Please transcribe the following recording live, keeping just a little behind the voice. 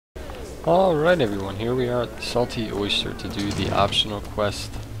Alright everyone, here we are at the Salty Oyster to do the optional quest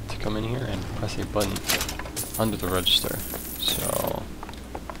to come in here and press a button under the register. So,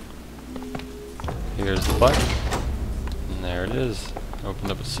 here's the button, and there it is. Opened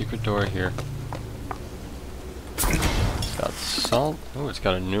up a secret door here. It's got salt. Oh, it's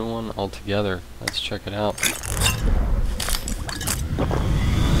got a new one altogether. Let's check it out.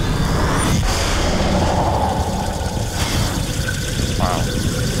 Wow.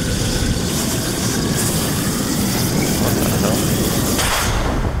 What the hell?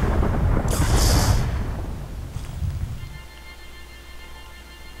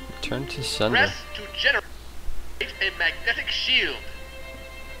 Return to sender. Press to generate a magnetic shield.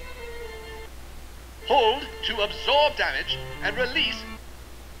 Hold to absorb damage and release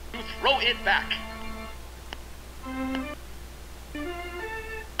to throw it back.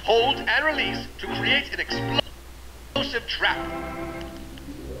 Hold and release to create an explosive trap.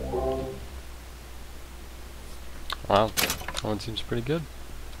 Wow, that one seems pretty good.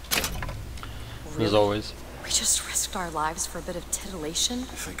 Really? As always. We just risked our lives for a bit of titillation?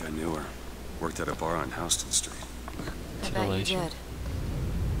 I think I knew her. Worked at a bar on Houston Street. I bet you did.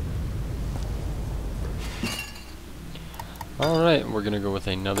 Alright, we're gonna go with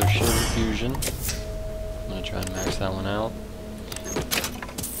another shield infusion. I'm gonna try and max that one out.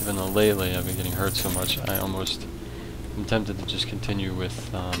 Even though lately I've been getting hurt so much, I almost am tempted to just continue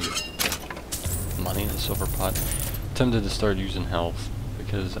with money, the silver pot. Tempted to start using health,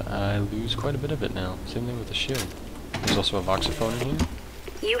 because I lose quite a bit of it now. Same thing with the shield. There's also a voxophone in here.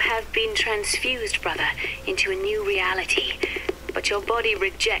 You have been transfused, brother, into a new reality. But your body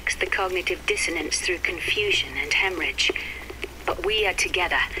rejects the cognitive dissonance through confusion and hemorrhage. But we are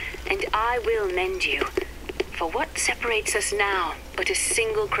together, and I will mend you. For what separates us now but a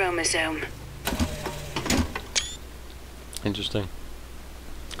single chromosome? Interesting.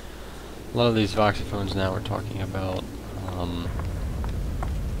 A lot of these voxophones now are talking about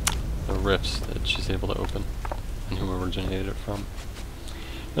the rifts that she's able to open and who originated it from.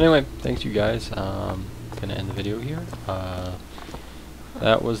 But anyway, thanks you guys. Gonna end the video here.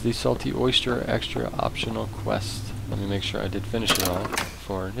 That was the Salty Oyster extra optional quest. Let me make sure I did finish it all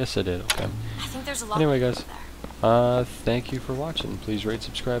before. Yes, I did. Okay. I think there's a lot Anyway, guys, there. thank you for watching. Please rate,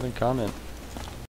 subscribe, and comment.